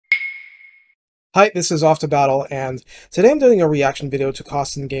Hi, this is Off to Battle, and today I'm doing a reaction video to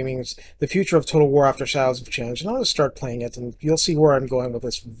Costin Gaming's The Future of Total War After Shadows of Change, and I'm going to start playing it, and you'll see where I'm going with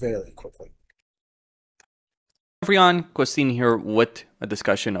this very quickly. Everyone, Costin here with a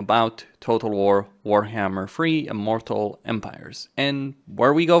discussion about Total War Warhammer 3 Immortal Empires and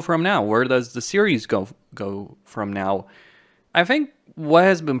where we go from now. Where does the series go from now? I think what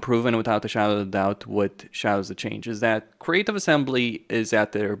has been proven without a shadow of a doubt with Shadows of Change is that Creative Assembly is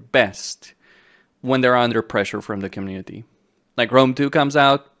at their best when they're under pressure from the community. Like Rome 2 comes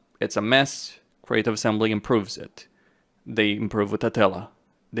out, it's a mess, Creative Assembly improves it. They improve with Attila.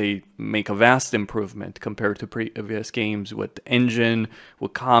 They make a vast improvement compared to previous games with engine,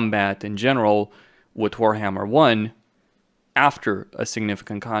 with combat in general, with Warhammer 1 after a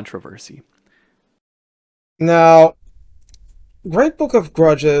significant controversy. Now, Great Book of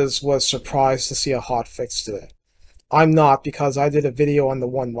Grudges was surprised to see a hotfix today. I'm not, because I did a video on the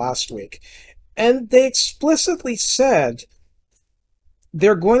one last week, and they explicitly said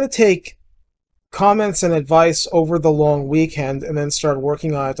they're going to take comments and advice over the long weekend and then start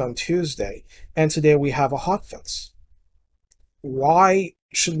working on it on Tuesday. And today we have a hotfix. Why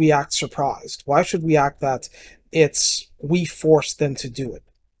should we act surprised? Why should we act that we forced them to do it?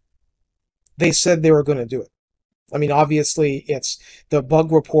 They said they were going to do it. I mean, obviously, it's the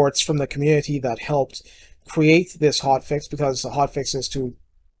bug reports from the community that helped create this hotfix, because the hotfix is to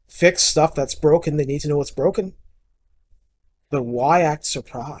fix stuff that's broken. They need to know what's broken. But why act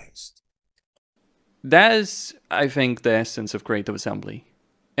surprised? That is, I think, the essence of Creative Assembly.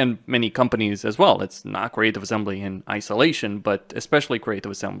 And many companies as well. It's not Creative Assembly in isolation, but especially Creative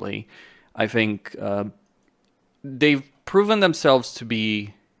Assembly. I think they've proven themselves to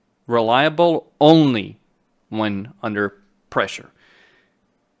be reliable only when under pressure.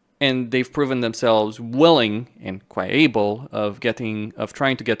 And they've proven themselves willing and quite able of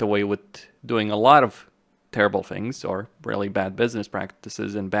trying to get away with doing a lot of terrible things or really bad business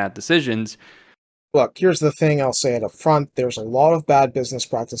practices and bad decisions. Look, here's the thing I'll say it up front. There's a lot of bad business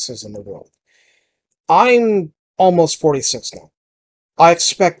practices in the world. I'm almost 46 now. I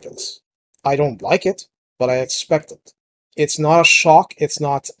expect this. I don't like it, but I expect it. It's not a shock. It's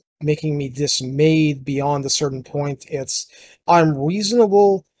not making me dismayed beyond a certain point. I'm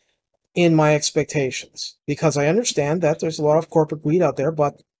reasonable in my expectations, because I understand that there's a lot of corporate greed out there,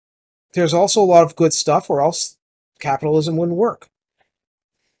 but there's also a lot of good stuff, or else capitalism wouldn't work.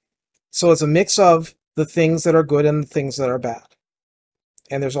 So it's a mix of the things that are good and the things that are bad.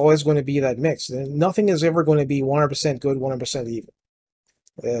 And there's always going to be that mix. Nothing is ever going to be 100% good, 100% evil.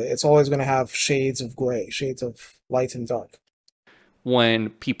 It's always going to have shades of gray, shades of light and dark.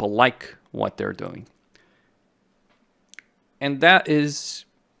 When people like what they're doing. And that is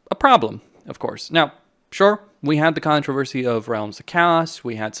a problem, of course. Now, sure, we had the controversy of Realms of Chaos,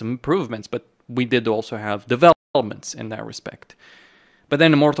 we had some improvements, but we did also have developments in that respect. But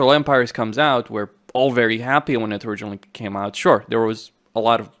then Immortal Empires comes out, we're all very happy when it originally came out. Sure, there was a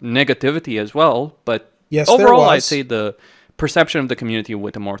lot of negativity as well, but yes, overall I'd say the perception of the community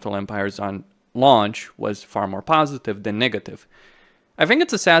with Immortal Empires on launch was far more positive than negative. I think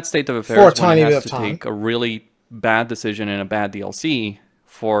it's a sad state of affairs when it has to take a really bad decision and a bad DLC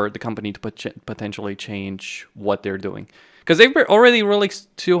for the company to potentially change what they're doing. Because they've already released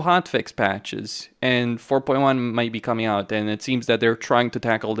 2 hotfix patches, and 4.1 might be coming out, and it seems that they're trying to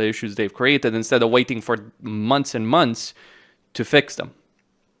tackle the issues they've created instead of waiting for months and months to fix them.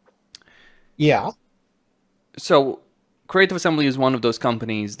 Yeah. So, Creative Assembly is one of those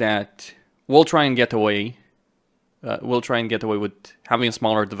companies that will try and get away. With having a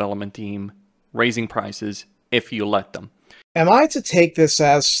smaller development team, raising prices, if you let them. Am I to take this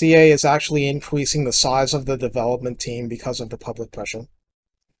as CA is actually increasing the size of the development team because of the public pressure?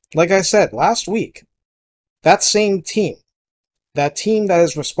 Like I said last week, that same team, that team that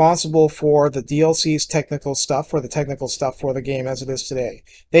is responsible for the DLC's technical stuff, for the technical stuff for the game as it is today,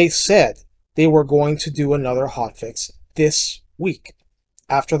 they said they were going to do another hotfix this week.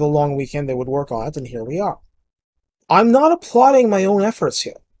 After the long weekend, they would work on it, and here we are. I'm not applauding my own efforts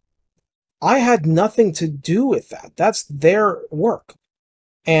here. I had nothing to do with that. That's their work.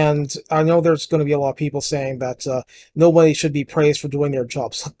 And I know there's going to be a lot of people saying that nobody should be praised for doing their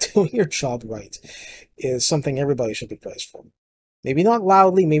jobs. Doing your job right is something everybody should be praised for. Maybe not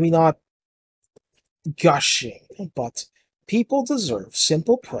loudly, maybe not gushing, but people deserve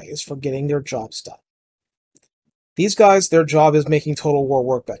simple praise for getting their jobs done. These guys, their job is making Total War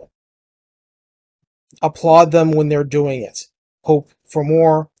work better. Applaud them when they're doing it. Hope for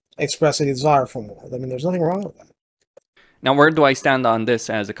more. Express a desire for more. I mean, there's nothing wrong with that. Now, where do I stand on this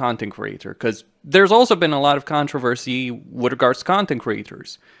as a content creator? Because there's also been a lot of controversy with regards to content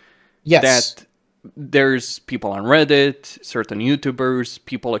creators. Yes. That there's people on Reddit, certain YouTubers,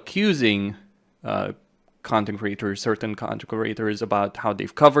 people accusing content creators, certain content creators, about how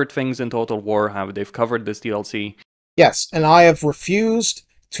they've covered things in Total War, how they've covered this DLC. Yes, and I have refused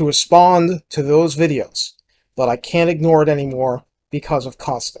to respond to those videos, but I can't ignore it anymore because of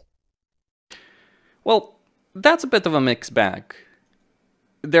Costin. Well, that's a bit of a mixed bag.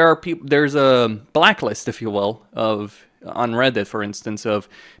 There's a blacklist, if you will, of on Reddit, for instance, of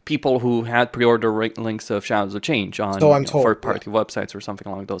people who had pre-order links of Shadows of Change on So I'm told, third-party websites or something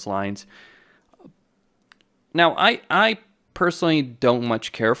along those lines. Now, I personally don't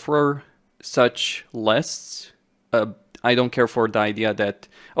much care for such lists. I don't care for the idea that,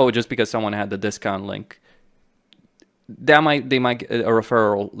 oh, just because someone had the discount link, they might get a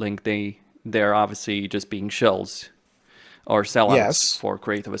referral link. They're obviously just being shills or sellouts Yes. for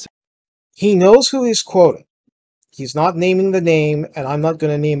creative assembly. He knows who he's quoting. He's not naming the name, and I'm not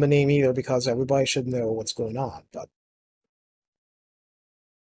going to name the name either because everybody should know what's going on. But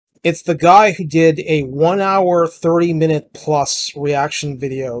it's the guy who did a 1 hour, 30-minute plus reaction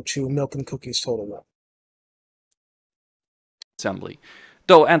video to Milk and Cookies Total War.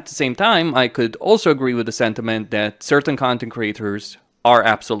 Though at the same time, I could also agree with the sentiment that certain content creators are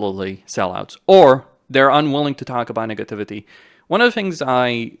absolutely sellouts, or they're unwilling to talk about negativity. One of the things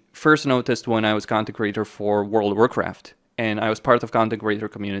I first noticed when I was content creator for World of Warcraft, and I was part of content creator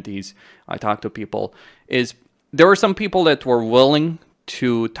communities, I talked to people, is there were some people that were willing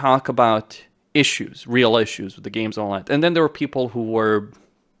to talk about issues, real issues with the games and all that. And then there were people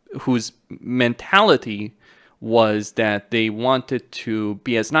whose mentality was that they wanted to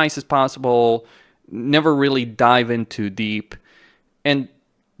be as nice as possible, never really dive into deep. And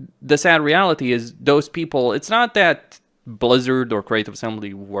the sad reality is those people, it's not that Blizzard or Creative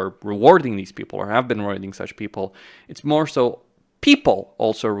Assembly were rewarding these people or have been rewarding such people. It's more so people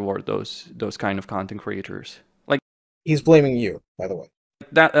also reward those kind of content creators. Like, he's blaming you, by the way.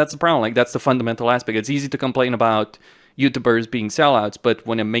 That's the problem. Like, that's the fundamental aspect. It's easy to complain about YouTubers being sellouts, but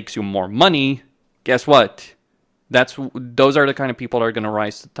when it makes you more money, guess what? Those are the kind of people that are going to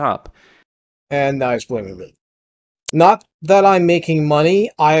rise to the top. And now he's blaming me. Not that I'm making money.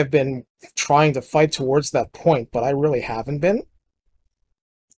 I have been trying to fight towards that point, but I really haven't been.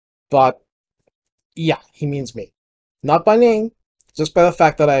 But yeah, he means me. Not by name, just by the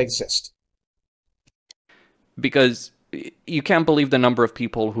fact that I exist. Because you can't believe the number of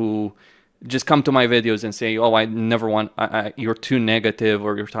people who just come to my videos and say, oh, I never want, you're too negative,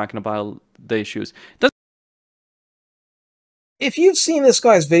 or you're talking about the issues. If you've seen this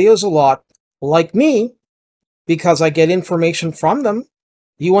guy's videos a lot, like me, because I get information from them,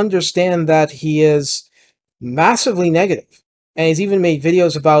 you understand that he is massively negative. And he's even made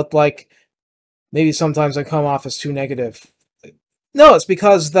videos about, like, maybe sometimes I come off as too negative. No, it's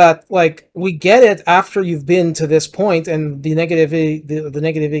because that, like, we get it after you've been to this point, and the negativity, the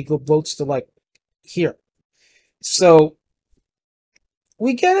negativity floats to, like, here. So,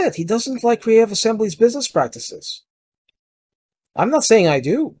 we get it. He doesn't like Creative Assembly's business practices. I'm not saying I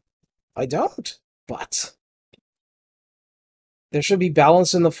do. I don't. But there should be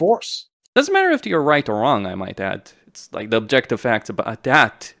balance in the force. Doesn't matter if you're right or wrong, I might add. It's like the objective facts about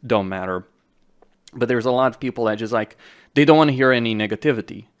that don't matter. But there's a lot of people that just, like, they don't want to hear any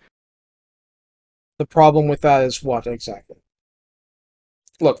negativity. The problem with that is what exactly?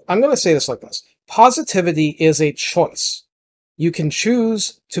 Look, I'm going to say this like this. Positivity is a choice. You can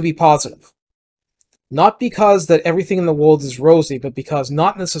choose to be positive. Not because that everything in the world is rosy, but because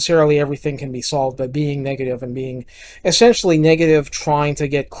not necessarily everything can be solved by being negative and being essentially negative, trying to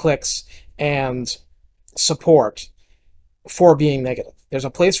get clicks and support for being negative. There's a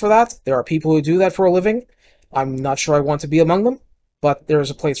place for that. There are people who do that for a living. I'm not sure I want to be among them, but there is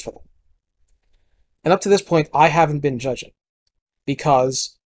a place for them. And up to this point, I haven't been judging,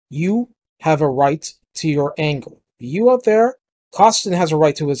 because you have a right to your anger. You out there, Costin has a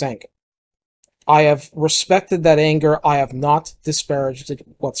right to his anger. I have respected that anger. I have not disparaged it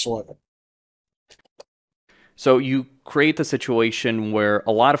whatsoever. So you create a situation where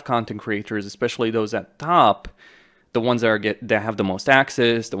a lot of content creators, especially those at top, the ones that have the most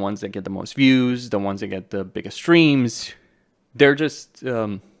access, the ones that get the most views, the ones that get the biggest streams, they're just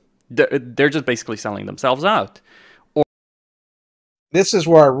basically selling themselves out. This is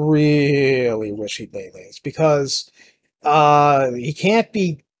where I really wish he'd name things, because he can't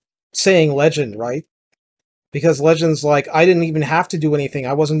be saying Legend, right? Because Legend's like, I didn't even have to do anything.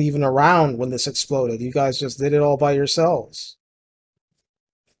 I wasn't even around when this exploded. You guys just did it all by yourselves.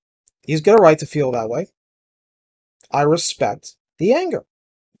 He's got a right to feel that way. I respect the anger.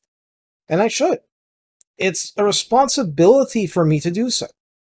 And I should. It's a responsibility for me to do so.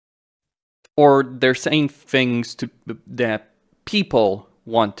 or they're saying things that people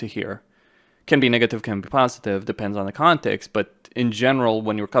want to hear. Can be negative, can be positive, depends on the context. But in general,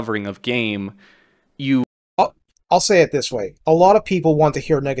 when you're covering a game, you I'll say it this way. A lot of people want to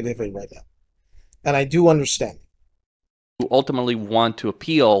hear negativity right now. And I do understand. ultimately want to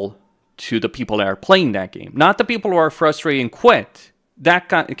appeal to the people that are playing that game, not the people who are frustrated and quit. That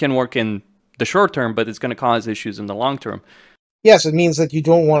can work in the short term, but it's going to cause issues in the long term. Yes, it means that you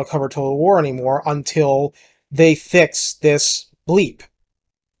don't want to cover Total War anymore until they fix this bleep.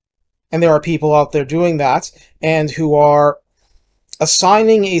 And there are people out there doing that, and who are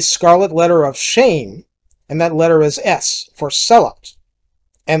assigning a scarlet letter of shame, and that letter is S, for sellout.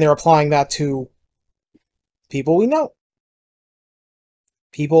 And they're applying that to people we know.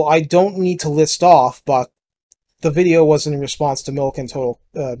 People I don't need to list off, but the video was in response to Milk and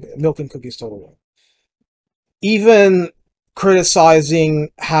Cookies Total War. Even criticizing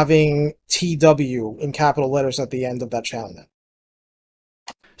having TW in capital letters at the end of that channel.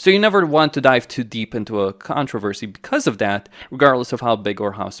 So you never want to dive too deep into a controversy because of that, regardless of how big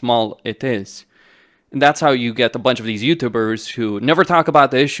or how small it is. And that's how you get a bunch of these YouTubers who never talk about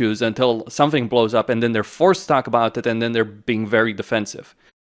the issues until something blows up, and then they're forced to talk about it, and then they're being very defensive.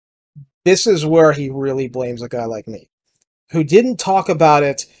 This is where he really blames a guy like me, who didn't talk about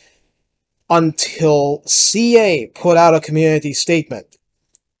it until CA put out a community statement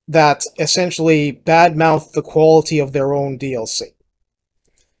that essentially badmouthed the quality of their own DLC.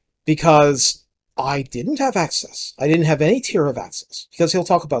 Because I didn't have access. I didn't have any tier of access. Because he'll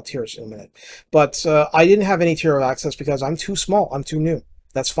talk about tiers in a minute. But I didn't have any tier of access because I'm too small. I'm too new.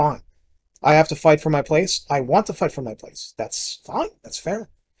 That's fine. I have to fight for my place. I want to fight for my place. That's fine. That's fair.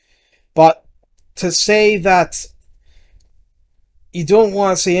 But to say that you don't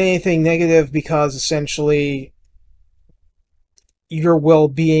want to say anything negative because essentially your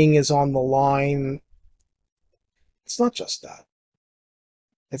well-being is on the line, it's not just that.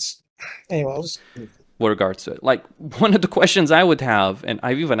 It's anyway. I'll just with regards to it, like one of the questions I would have, and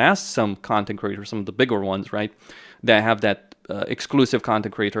I've even asked some content creators, some of the bigger ones, right, that have that exclusive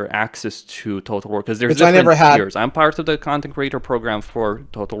content creator access to Total War, because there's different tiers. I'm part of the content creator program for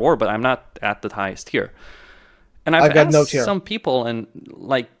Total War, but I'm not at the highest tier. And I've asked no tier. Some people, and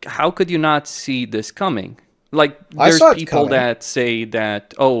like, how could you not see this coming? Like, there's people that say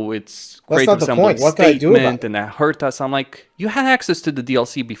that, oh, it's Creative Assembly's statement and that hurt us. I'm like, you had access to the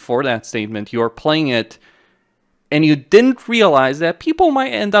DLC before that statement. You're playing it, and you didn't realize that people might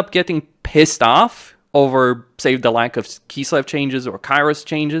end up getting pissed off over, say, the lack of Kislev changes or Kairos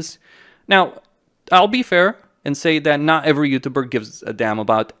changes. Now, I'll be fair and say that not every YouTuber gives a damn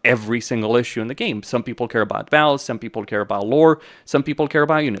about every single issue in the game. Some people care about battles, some people care about lore, some people care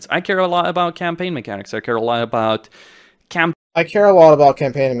about units. I care a lot about campaign mechanics. I care a lot about campaign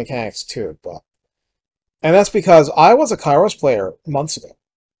mechanics too, but and that's because I was a Kairos player months ago.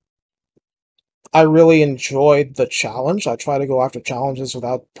 I really enjoyed the challenge. I try to go after challenges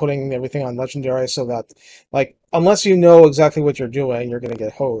without putting everything on Legendary, so that, like, unless you know exactly what you're doing, you're going to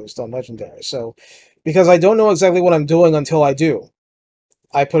get hosed on Legendary. So, because I don't know exactly what I'm doing until I do,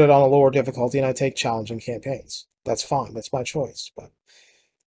 I put it on a lower difficulty and I take challenging campaigns. That's fine. That's my choice. But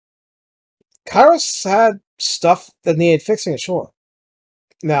Kairos had stuff that needed fixing, sure.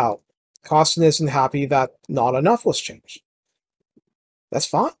 Now, Costin isn't happy that not enough was changed. That's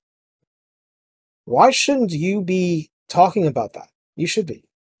fine. Why shouldn't you be talking about that? You should be.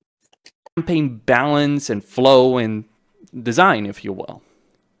 Campaign balance and flow and design, if you will.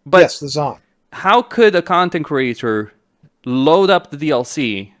 But yes, design. How could a content creator load up the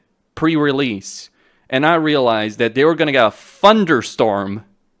DLC pre-release and not realize that they were going to get a thunderstorm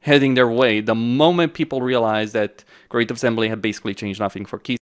heading their way the moment people realized that Creative Assembly had basically changed nothing for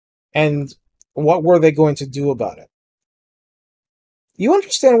keys? And what were they going to do about it? You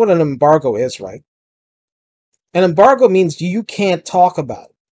understand what an embargo is, right? An embargo means you can't talk about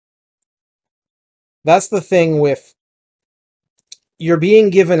it. That's the thing with, you're being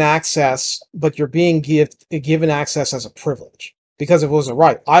given access, but you're being given access as a privilege. Because if it was a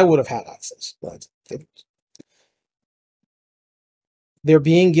right, I would have had access. But they're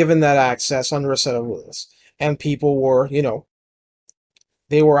being given that access under a set of rules. And people were, you know,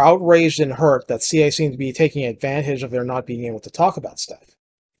 they were outraged and hurt that CA seemed to be taking advantage of their not being able to talk about stuff.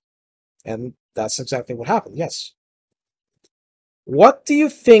 And that's exactly what happened, yes. What do you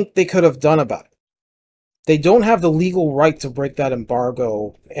think they could have done about it? They don't have the legal right to break that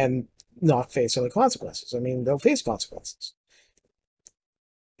embargo and not face any consequences. I mean, they'll face consequences.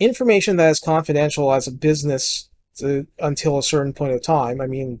 Information that is confidential as a business until a certain point of time, I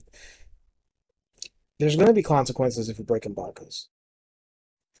mean, there's going to be consequences if you break embargoes.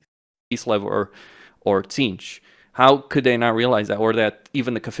 Kislev or Tzinch. How could they not realize that, or that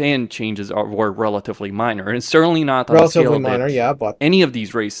even the Kafan changes were relatively minor, and certainly not on the scale Relatively minor, that yeah, but any of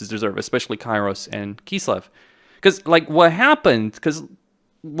these races deserve, especially Kairos and Kislev. Because like what happened, because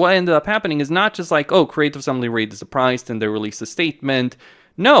what ended up happening is not just like, oh, Creative Assembly raised the price and they released a statement.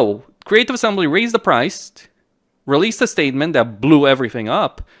 No, Creative Assembly raised the price, released a statement that blew everything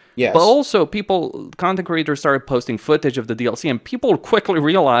up. But yes. also, content creators started posting footage of the DLC, and people quickly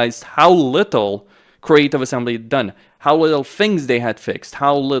realized how little Creative Assembly had done, how little things they had fixed,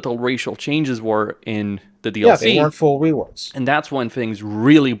 how little racial changes were in the DLC. Yeah, they weren't full reworks. And that's when things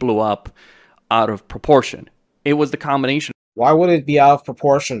really blew up out of proportion. It was the combination Why would it be out of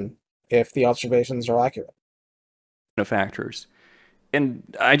proportion if the observations are accurate? of factors. And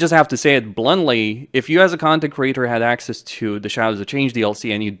I just have to say it bluntly, if you as a content creator had access to the Shadows of Change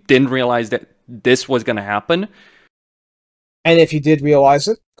DLC and you didn't realize that this was going to happen. And if you did realize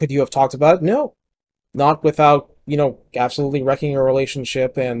it, could you have talked about it? No. Not without, absolutely wrecking your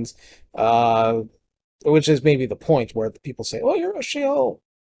relationship and, which is maybe the point where people say, oh, you're a shill.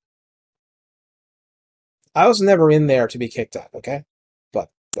 I was never in there to be kicked out, okay? But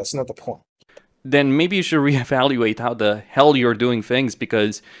that's not the point. Then maybe you should reevaluate how the hell you're doing things,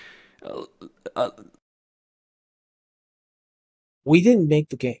 because we didn't make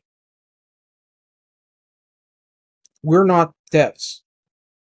the game. We're not devs.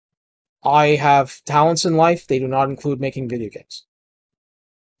 I have talents in life. They do not include making video games.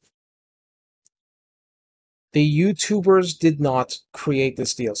 The YouTubers did not create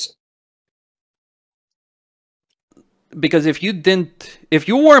this DLC. Because if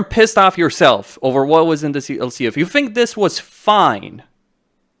you weren't pissed off yourself over what was in the DLC, if you think this was fine,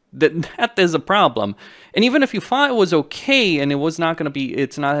 that is a problem. And even if you thought it was okay and it's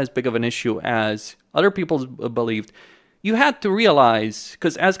not as big of an issue as other people believed, you had to realize,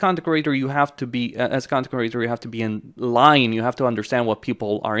 because as content creator you have to be in line. You have to understand what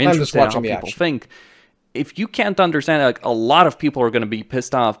people are interested in, how people think. If you can't understand, like, a lot of people are going to be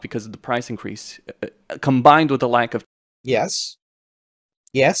pissed off because of the price increase, combined with the lack of. Yes.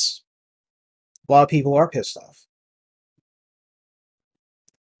 Yes. A lot of people are pissed off.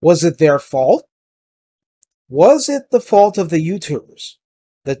 Was it their fault? Was it the fault of the YouTubers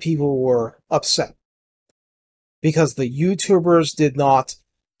that people were upset? Because the YouTubers did not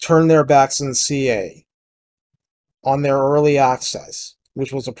turn their backs on CA, on their early access,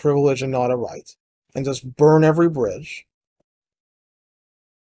 which was a privilege and not a right, and just burn every bridge.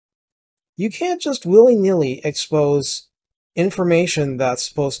 You can't just willy-nilly expose information that's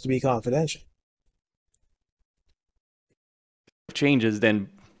supposed to be confidential. Changes, then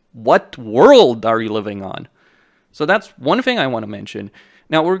what world are you living on? So that's one thing I want to mention.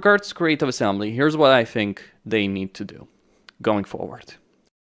 Now, with regards to Creative Assembly, here's what I think they need to do going forward.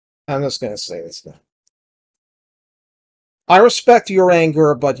 I'm just going to say this now. I respect your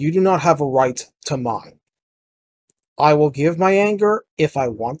anger, but you do not have a right to mine. I will give my anger if I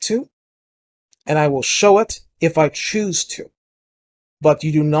want to, and I will show it if I choose to. But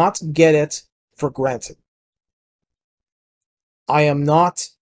you do not get it for granted. I am not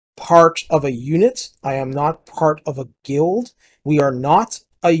part of a unit. I am not part of a guild. We are not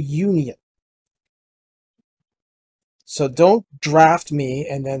a union. So don't draft me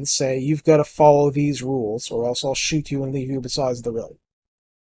and then say, you've got to follow these rules or else I'll shoot you and leave you beside the road.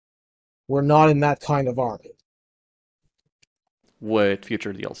 We're not in that kind of army. With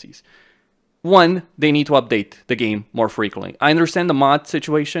future DLCs. One, they need to update the game more frequently. I understand the mod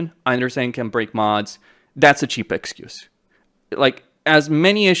situation. I understand it can break mods. That's a cheap excuse. Like, as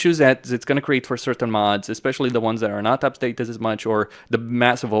many issues as it's going to create for certain mods, especially the ones that are not updated as much, or the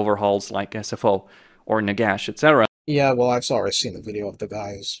massive overhauls like SFO or Nagash, etc. Yeah, well, I've already seen the video of the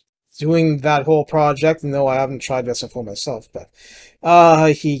guys doing that whole project. No, I haven't tried SFO myself, but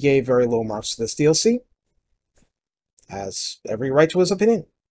he gave very low marks to this DLC. Has every right to his opinion.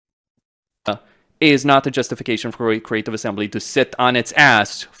 Is not a justification for Creative Assembly to sit on its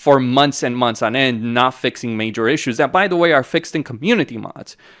ass for months and months on end, not fixing major issues that, by the way, are fixed in community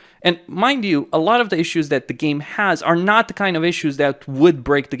mods. And mind you, a lot of the issues that the game has are not the kind of issues that would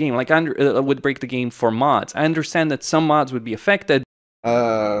break the game, like would break the game for mods. I understand that some mods would be affected.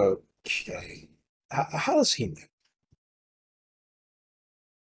 Okay. How does he know?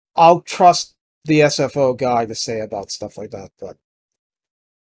 I'll trust the SFO guy to say about stuff like that, but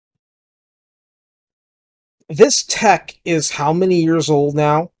this tech is how many years old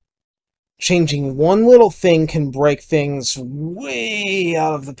now? Changing one little thing can break things way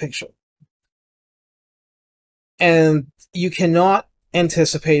out of the picture. And you cannot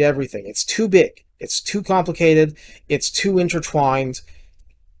anticipate everything. It's too big. It's too complicated. It's too intertwined.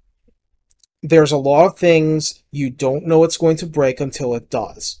 there's a lot of things you don't know it's going to break until it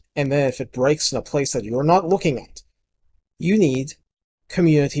does. And then if it breaks in a place that you're not looking at, you need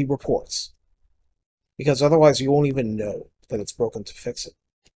community reports. Because otherwise you won't even know that it's broken to fix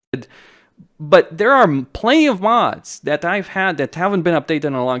it. But there are plenty of mods that I've had that haven't been updated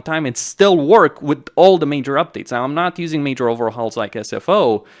in a long time and still work with all the major updates. Now, I'm not using major overhauls like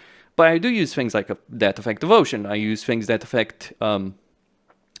SFO, but I do use things like that affect devotion. I use things that affect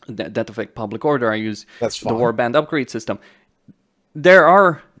that affect public order. I use the warband upgrade system. There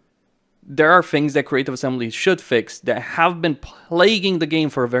are things that Creative Assembly should fix that have been plaguing the game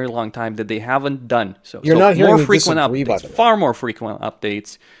for a very long time that they haven't done. So you're not hearing more frequent updates, far more frequent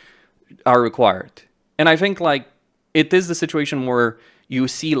updates are required. And I think like it is the situation where you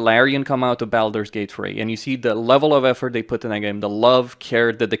see Larian come out of Baldur's Gate 3 and you see the level of effort they put in that game, the love,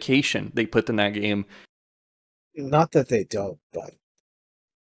 care, dedication they put in that game. Not that they don't, but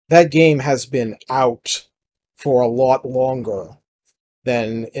that game has been out for a lot longer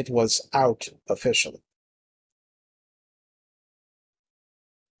than it was out officially.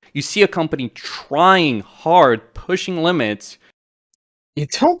 You see a company trying hard, pushing limits. You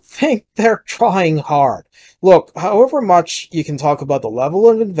don't think they're trying hard. Look, however much you can talk about the level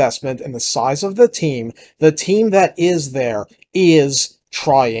of investment and the size of the team that is there is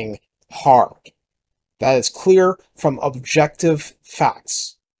trying hard. That is clear from objective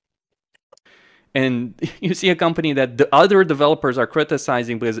facts. And you see a company that the other developers are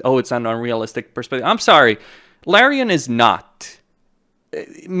criticizing because, oh, it's an unrealistic perspective. I'm sorry, Larian is not.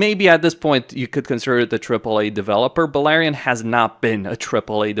 Maybe at this point you could consider it a AAA developer, but Larian has not been a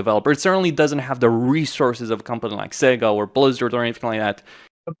AAA developer. It certainly doesn't have the resources of a company like Sega or Blizzard or anything like that.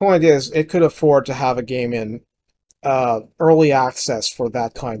 The point is, it could afford to have a game in early access for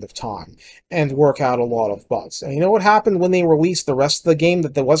that kind of time and work out a lot of bugs. And you know what happened when they released the rest of the game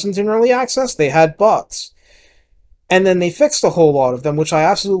that wasn't in early access? They had bugs. And then they fixed a whole lot of them, which I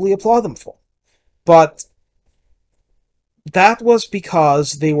absolutely applaud them for. But that was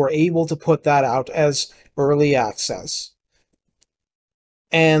because they were able to put that out as early access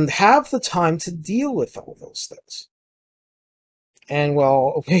and have the time to deal with all those things. And,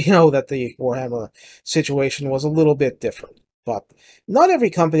 well, we know that the Warhammer situation was a little bit different. But not every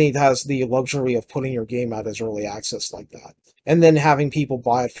company has the luxury of putting your game out as early access like that. And then having people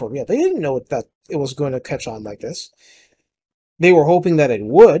buy it for real. They didn't know that it was going to catch on like this. They were hoping that it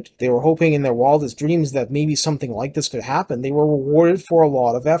would. They were hoping in their wildest dreams that maybe something like this could happen. They were rewarded for a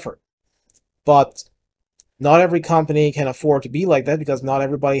lot of effort. But not every company can afford to be like that because not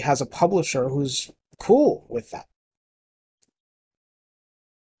everybody has a publisher who's cool with that.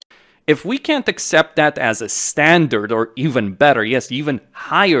 If we can't accept that as a standard, or even better, yes, even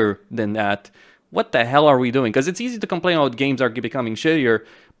higher than that, what the hell are we doing? Because it's easy to complain about games are becoming shittier,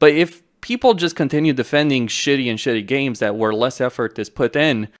 but if people just continue defending shitty games that where less effort is put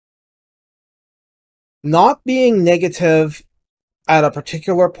in... Not being negative at a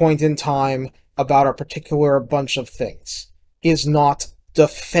particular point in time about a particular bunch of things is not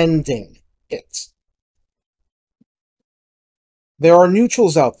defending it. There are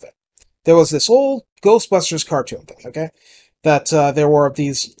neutrals out there. There was this old Ghostbusters cartoon thing, okay? That there were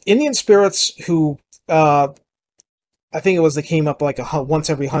these Indian spirits who, I think it was they came up like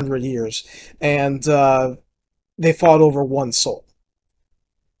once every 100 years, and they fought over one soul.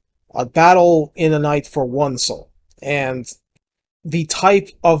 A battle in a night for one soul. And the type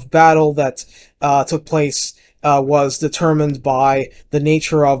of battle that took place was determined by the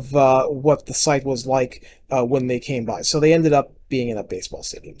nature of what the site was like when they came by. So they ended up being in a baseball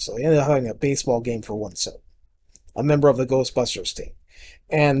stadium. So they ended up having a baseball game for one soul. A member of the Ghostbusters team.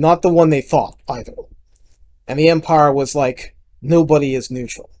 And not the one they thought, either. And the Empire was like, nobody is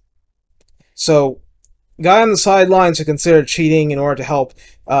neutral. So, guy on the sidelines who considered cheating in order to help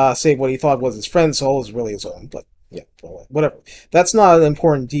save what he thought was his friend's soul is really his own. But, yeah, whatever. That's not an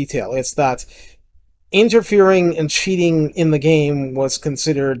important detail. It's that interfering and cheating in the game was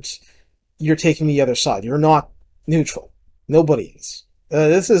considered, you're taking the other side. You're not neutral. Nobody is.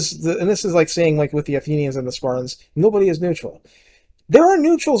 This is like saying, like with the Athenians and the Spartans, nobody is neutral. There are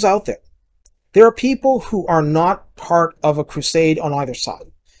neutrals out there. There are people who are not part of a crusade on either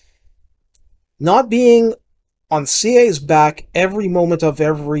side. Not being on CA's back every moment of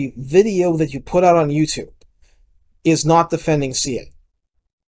every video that you put out on YouTube is not defending CA.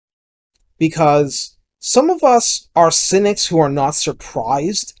 Because some of us are cynics who are not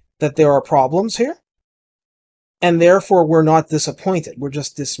surprised that there are problems here. And therefore, we're not disappointed. We're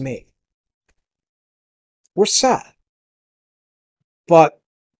just dismayed. We're sad. But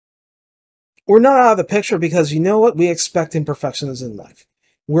we're not out of the picture because you know what? We expect imperfections in life.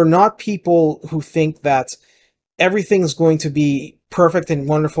 We're not people who think that everything's going to be perfect and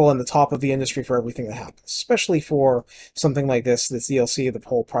wonderful and the top of the industry for everything that happens, especially for something like this DLC, the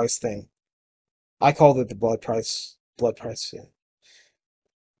whole price thing. I called it the blood price. Blood price, yeah.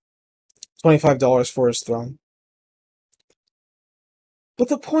 $25 for his throne. But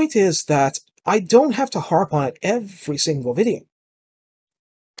the point is that I don't have to harp on it every single video.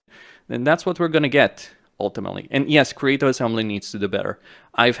 And that's what we're going to get, ultimately. And yes, Creative Assembly needs to do better.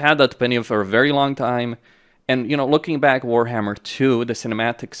 I've had that opinion for a very long time. And, you know, looking back Warhammer 2, the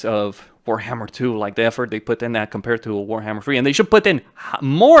cinematics of Warhammer 2, like the effort they put in that compared to Warhammer 3, and they should put in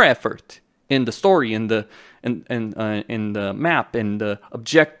more effort in the story, in the map, in the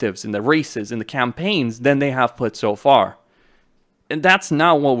objectives, in the races, in the campaigns than they have put so far. And that's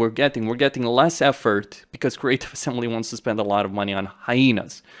not what we're getting. We're getting less effort because Creative Assembly wants to spend a lot of money on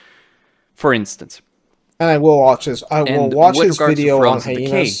hyenas, for instance. And I will watch his. I will watch his video on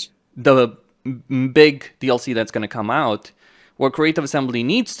hyenas. The big DLC that's going to come out, what Creative Assembly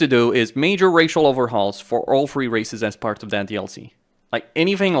needs to do is major racial overhauls for all three races as part of that DLC. Like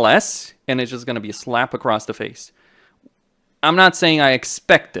anything less, and it's just going to be a slap across the face. I'm not saying I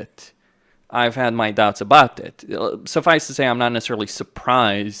expect it. I've had my doubts about it. Suffice to say, I'm not necessarily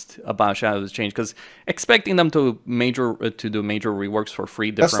surprised about Shadows change, because expecting them to do major reworks for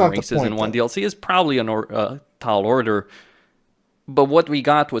 3 different races in one DLC is probably a tall order. But what we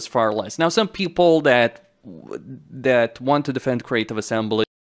got was far less. Now, some people that want to defend Creative Assembly.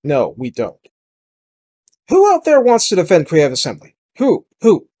 No, we don't. Who out there wants to defend Creative Assembly? Who?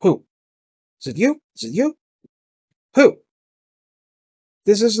 Is it you? Is it you? Who?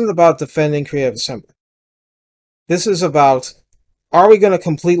 This isn't about defending Creative Assembly. This is about, are we going to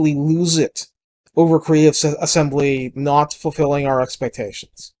completely lose it over Creative Assembly not fulfilling our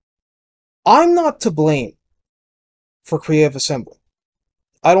expectations? I'm not to blame for Creative Assembly.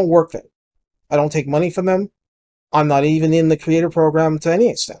 I don't work there. I don't take money from them. I'm not even in the creator program to any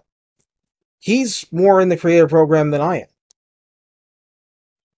extent. He's more in the creator program than I am.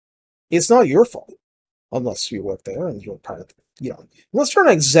 It's not your fault, unless you work there and you're part of it. Unless you're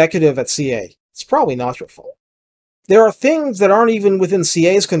an executive at CA, it's probably not your fault. There are things that aren't even within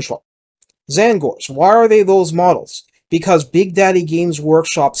CA's control. Zangors, why are they those models? Because Big Daddy Games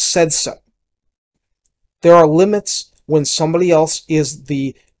Workshop said so. There are limits when somebody else is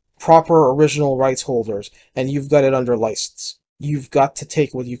the proper original rights holders and you've got it under license. You've got to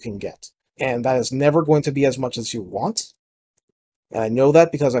take what you can get. And that is never going to be as much as you want. And I know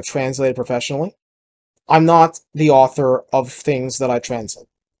that because I've translated professionally. I'm not the author of things that I translate.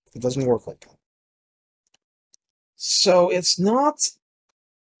 It doesn't work like that. So it's not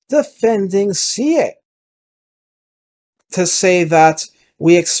defending CA to say that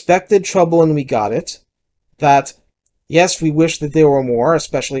we expected trouble and we got it. That, yes, we wish that there were more,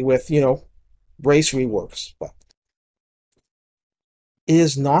 especially with, race reworks. But it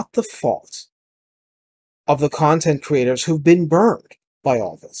is not the fault of the content creators who've been burned by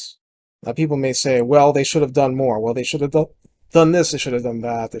all this. Now, people may say, well, they should have done more. Well, they should have done this. They should have done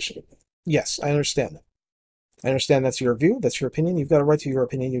that. They should have. Yes, I understand that. I understand that's your view. That's your opinion. You've got a right to your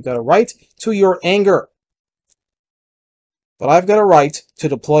opinion. You've got a right to your anger. But I've got a right to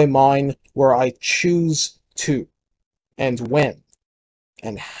deploy mine where I choose to, and when,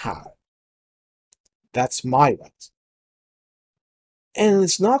 and how. That's my right. And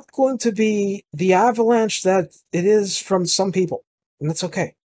it's not going to be the avalanche that it is from some people. And that's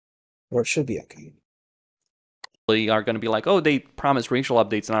okay. Or it should be okay. Are going to be like, oh, they promised racial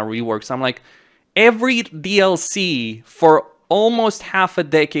updates and not reworks. I'm like, every DLC for almost half a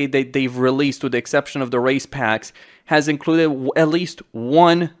decade that they've released, with the exception of the race packs, has included at least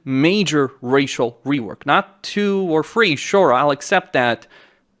one major racial rework. Not 2 or 3, sure, I'll accept that,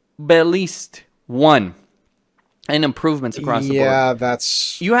 but at least one. And improvements across the board. Yeah,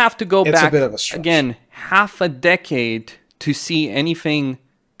 that's... You have to go back, a bit of a stretch. Again, half a decade to see anything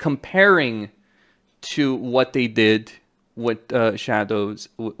comparing to what they did with Shadows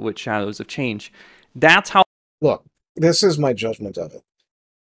of Change. That's how... Look, this is my judgment of it.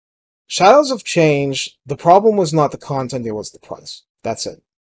 Shadows of Change, the problem was not the content, it was the price. That's it.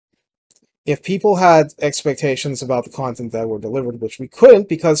 If people had expectations about the content that were delivered, which we couldn't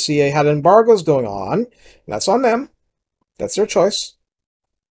because CA had embargoes going on, that's on them. That's their choice.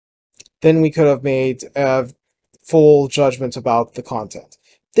 Then we could have made a full judgment about the content.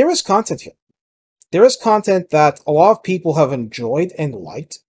 There is content here. There is content that a lot of people have enjoyed and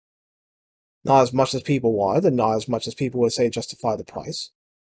liked. Not as much as people wanted, and not as much as people would say justify the price.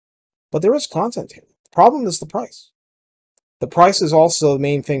 But there is content here. The problem is the price. The price is also the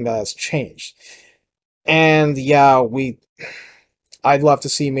main thing that has changed. And yeah, I'd love to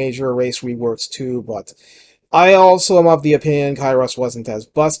see major race reworks too, but I also am of the opinion Kairos wasn't as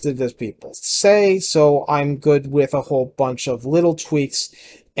busted as people say, so I'm good with a whole bunch of little tweaks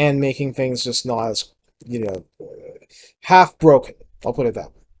and making things just not as, half broken. I'll put it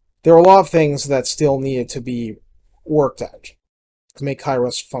that way. There are a lot of things that still needed to be worked out to make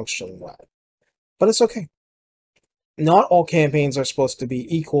Kairos function well. But it's okay. Not all campaigns are supposed to be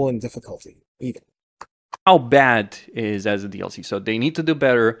equal in difficulty, either. How bad is as a DLC? So they need to do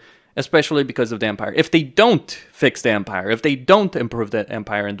better, especially because of the Empire. If they don't fix the Empire, if they don't improve the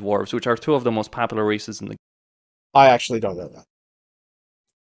Empire and Dwarves, which are two of the most popular races in the game. I actually don't know that.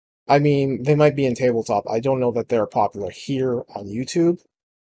 I mean, they might be in tabletop. I don't know that they're popular here on YouTube.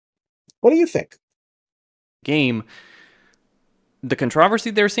 What do you think? Game, the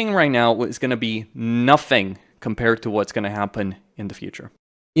controversy they're seeing right now is going to be nothing compared to what's going to happen in the future.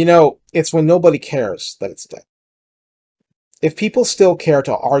 It's when nobody cares that it's dead. If people still care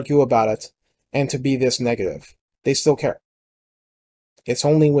to argue about it and to be this negative, they still care. It's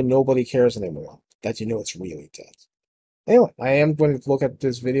only when nobody cares anymore that you know it's really dead. Anyway, I am going to look at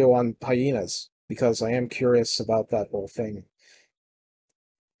this video on hyenas because I am curious about that whole thing.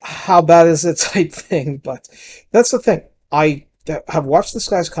 How bad is it type thing, but that's the thing. I have watched this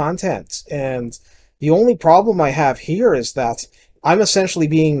guy's content, and the only problem I have here is that I'm essentially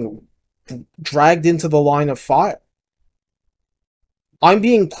being dragged into the line of fire. I'm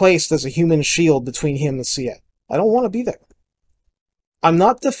being placed as a human shield between him and CA. I don't want to be there. I'm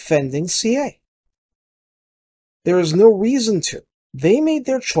not defending CA. There is no reason to. They made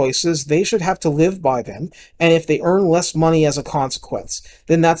their choices, they should have to live by them, and if they earn less money as a consequence,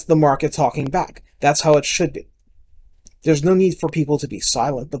 then that's the market talking back. That's how it should be. There's no need for people to be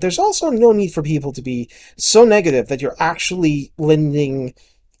silent, but there's also no need for people to be so negative that you're actually lending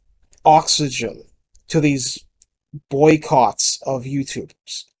oxygen to these boycotts of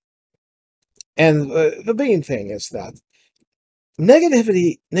YouTubers. And the main thing is that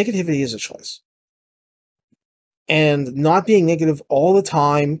negativity is a choice. And not being negative all the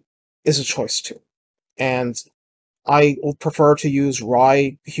time is a choice too. And I prefer to use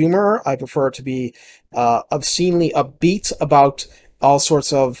wry humor. I prefer to be obscenely upbeat about all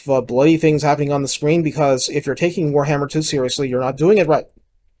sorts of bloody things happening on the screen, because if you're taking Warhammer 2 seriously, you're not doing it right.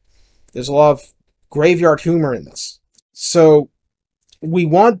 There's a lot of graveyard humor in this. So we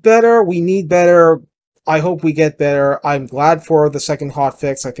want better, we need better. I hope we get better. I'm glad for the second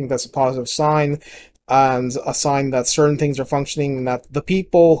hotfix. I think that's a positive sign, and a sign that certain things are functioning, and that the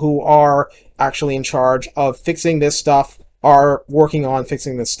people who are actually in charge of fixing this stuff are working on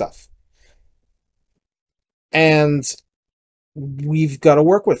fixing this stuff. And we've got to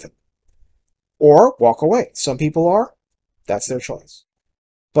work with it. Or walk away. Some people are. That's their choice.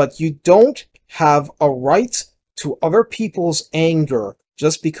 But you don't have a right to other people's anger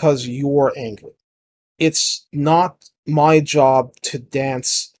just because you're angry. It's not my job to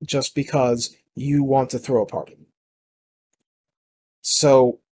dance just because you want to throw a party.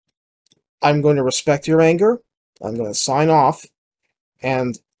 So I'm going to respect your anger. I'm going to sign off,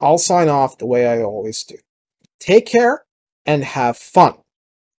 and I'll sign off the way I always do. Take care and have fun,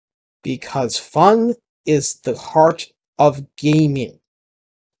 because fun is the heart of gaming.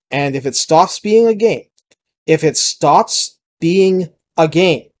 And if it stops being a game,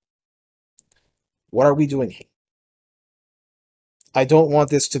 what are we doing here? I don't want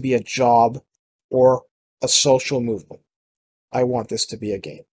this to be a job or a social movement. I want this to be a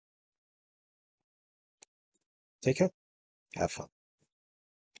game. Take care. Have fun.